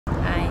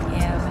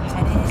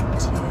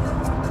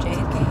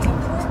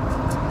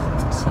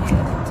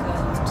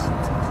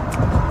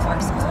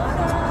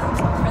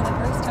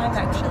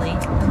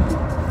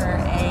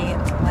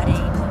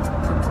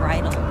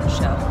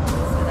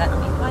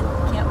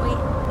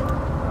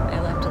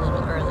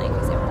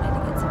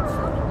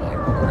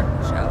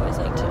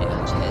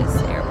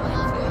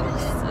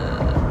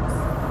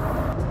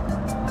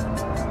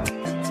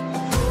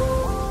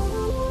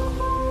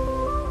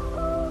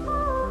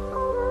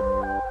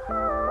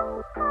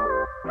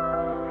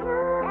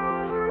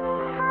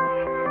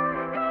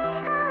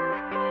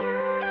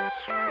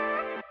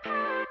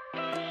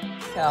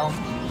So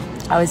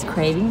I was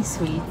craving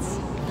sweets.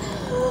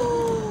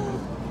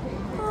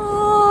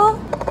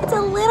 It's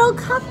a little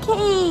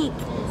cupcake.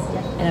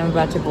 And I'm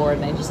about to board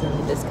and I just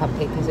needed this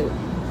cupcake because it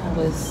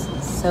was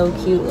so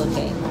cute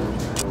looking.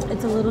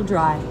 It's a little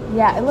dry.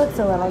 Yeah, it looks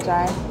a little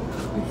dry.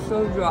 It's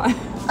so dry.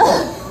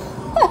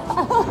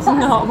 It's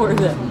not worth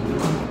it.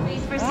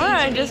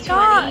 Alright, I just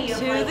got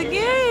to the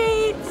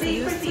gate. See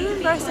you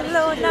soon,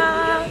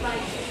 Barcelona.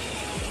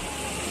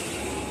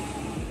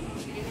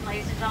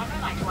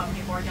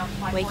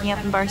 Waking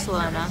up in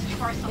Barcelona.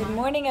 Good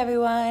morning,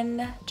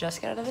 everyone.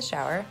 Just got out of the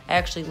shower. I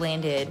actually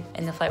landed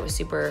and the flight was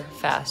super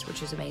fast,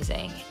 which was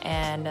amazing.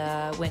 And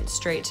went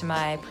straight to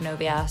my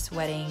Pronovias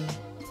wedding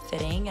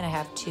fitting, and I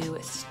have two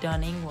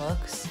stunning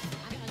looks.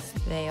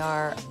 They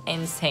are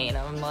insane.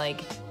 I'm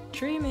like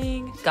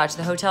dreaming. Got to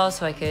the hotel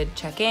so I could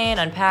check in,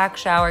 unpack,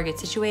 shower, get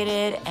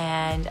situated,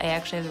 and I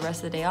actually have the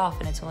rest of the day off,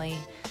 and it's only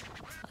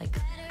like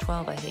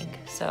 12, I think.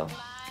 So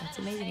that's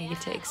amazing. I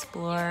get to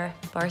explore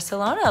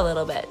Barcelona a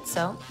little bit.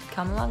 So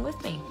come along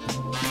with me.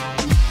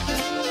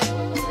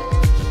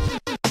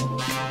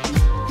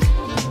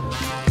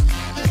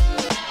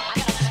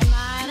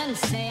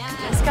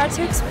 Just got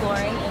to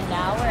exploring, and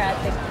now we're at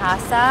the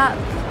Casa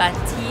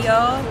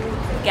Batlló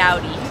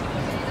Gaudí.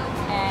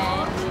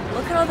 And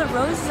look at all the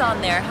roses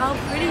on there. How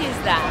pretty is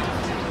that?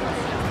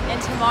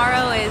 And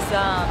tomorrow is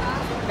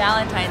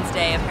Valentine's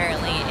Day,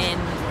 apparently, in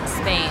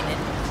Spain. And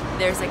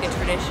there's like a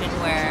tradition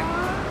where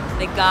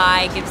the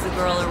guy gives the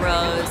girl a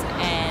rose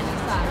and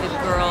the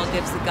girl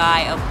gives the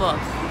guy a book,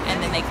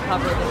 and then they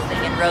cover this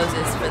thing in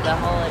roses for the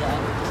holiday.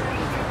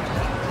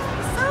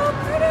 So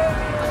pretty!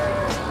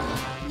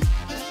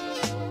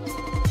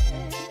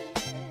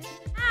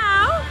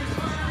 Now,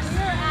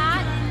 we're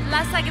at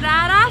La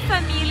Sagrada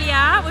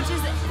Familia, which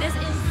is this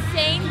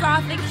insane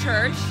Gothic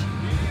church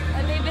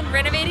that they've been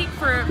renovating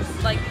for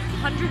like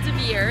hundreds of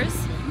years.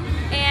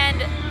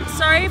 And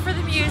sorry for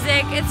the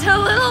music, it's a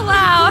little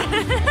loud.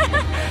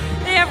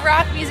 They have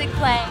rock music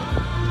playing.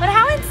 But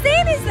how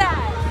insane is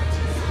that?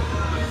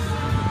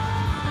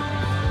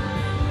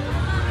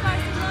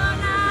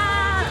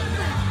 Barcelona!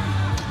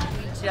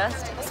 We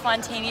just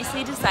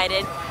spontaneously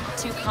decided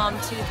to come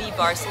to the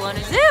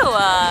Barcelona Zoo,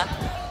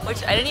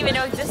 which I didn't even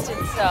know existed.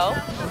 So,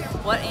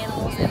 what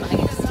animals am I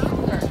going to see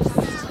first?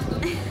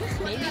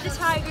 Maybe the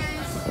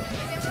tigers.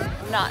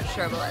 I'm not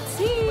sure, but let's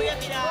see.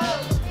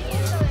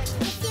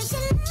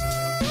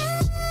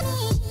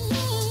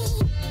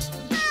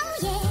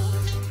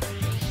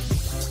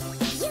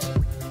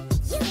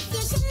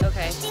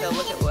 Okay, so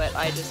look at what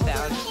I just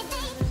found.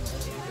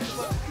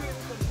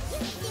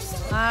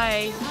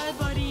 Hi. Hi,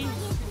 buddy.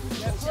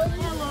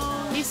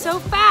 Hello. He's so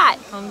fat.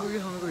 Hungry,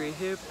 hungry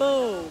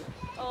hippo.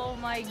 Oh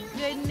my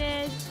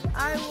goodness.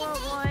 I want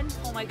one.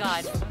 Oh my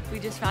god. We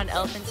just found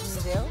elephants in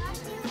the zoo.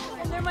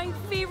 And they're my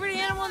favorite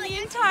animal in the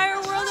entire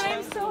world, and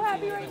I'm so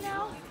happy right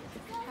now.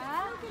 Look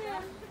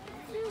at him.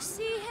 You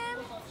see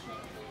him?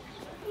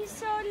 He's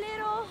so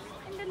little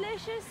and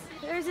delicious.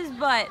 There's his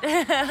butt.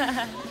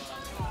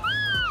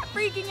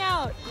 Freaking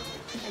out.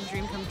 A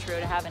dream come true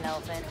to have an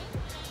elephant.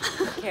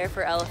 Care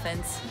for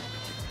elephants.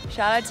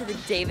 Shout out to the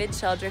David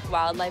Sheldrick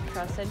Wildlife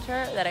Trust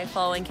Center that I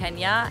follow in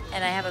Kenya,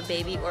 and I have a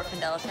baby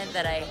orphaned elephant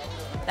that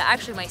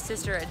actually my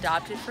sister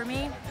adopted for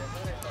me,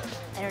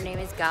 and her name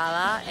is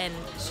Gala, and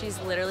she's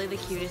literally the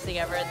cutest thing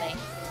ever. And they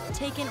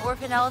take in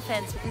orphan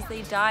elephants because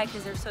they die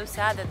because they're so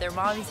sad that their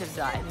mommies have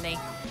died, and they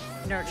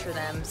nurture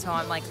them. So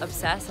I'm like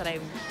obsessed, and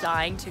I'm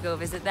dying to go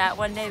visit that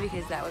one day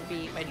because that would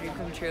be my dream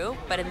come true.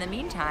 But in the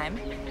meantime,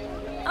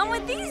 I'm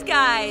with these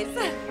guys.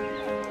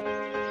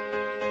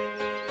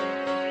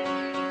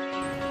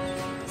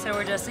 So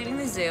we're just leaving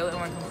the zoo and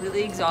we're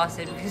completely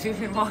exhausted because we've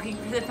been walking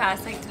for the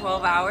past like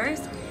 12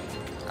 hours.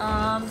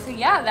 So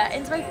yeah, that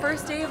ends my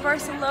first day of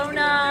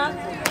Barcelona.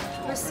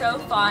 It was so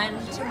fun.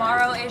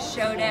 Tomorrow is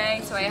show day,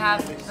 so I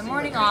have the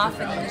morning off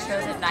and then the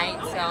show's at night.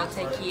 So I'll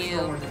take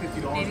you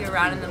maybe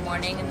around in the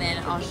morning and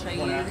then I'll show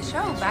you the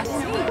show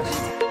backstage.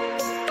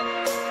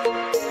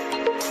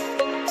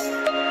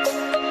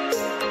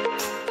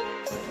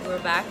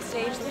 We're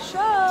backstage the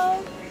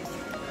show.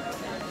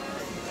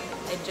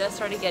 I just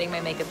started getting my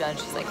makeup done.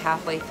 She's like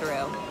halfway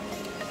through.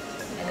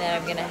 And then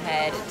I'm gonna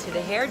head to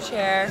the hair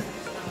chair,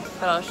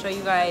 but I'll show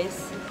you guys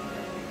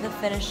the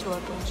finished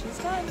look when she's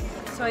done.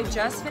 So I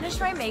just finished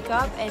my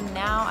makeup and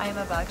now I'm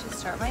about to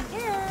start my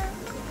hair.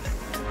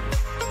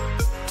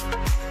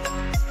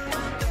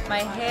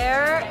 My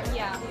hair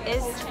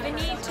is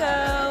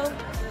finito.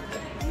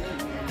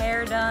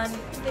 Hair done.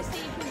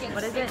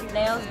 What is it?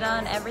 Nails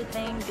done,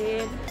 everything,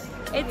 dude.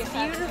 It's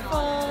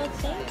beautiful,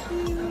 thank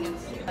you.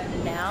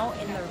 I'm now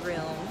in the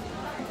room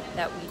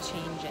that we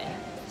change in.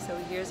 So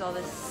here's all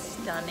the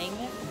stunning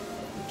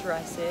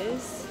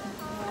dresses.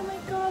 Oh my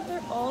god,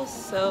 they're all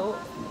so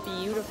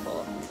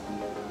beautiful.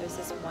 There's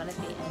this one at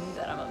the end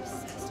that I'm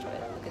obsessed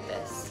with. Look at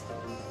this.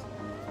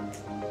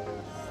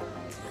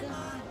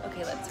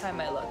 Okay, let's find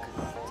my look.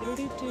 I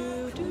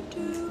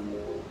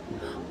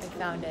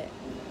found it.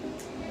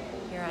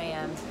 Here I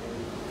am.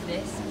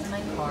 This is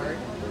my card.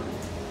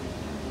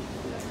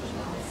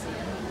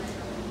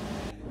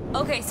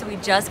 Okay, so we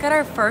just got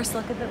our first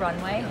look at the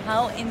runway.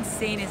 How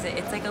insane is it?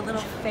 It's like a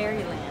little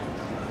fairyland.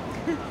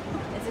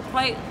 It's a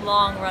quite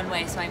long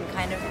runway, so I'm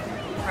kind of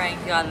praying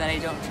to God that I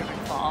don't trip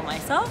and fall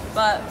myself,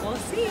 but we'll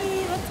see.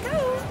 Let's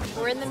go.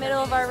 We're in the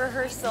middle of our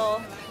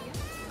rehearsal.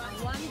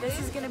 This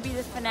is gonna be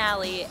the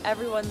finale.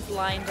 Everyone's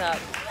lined up.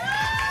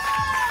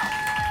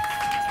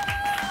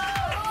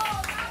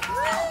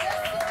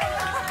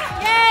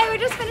 Yay, we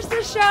just finished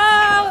the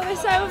show. It was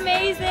so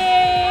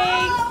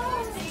amazing.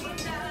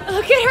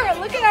 Look at her,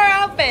 look at our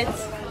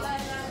outfits.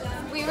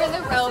 We were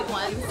the robe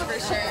ones for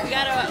sure. We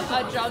got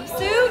a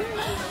jumpsuit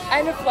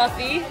and a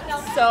fluffy.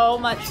 So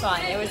much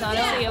fun. It was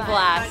honestly a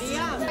blast.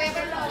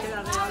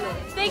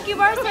 Thank you,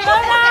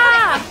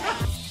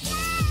 Barcelona!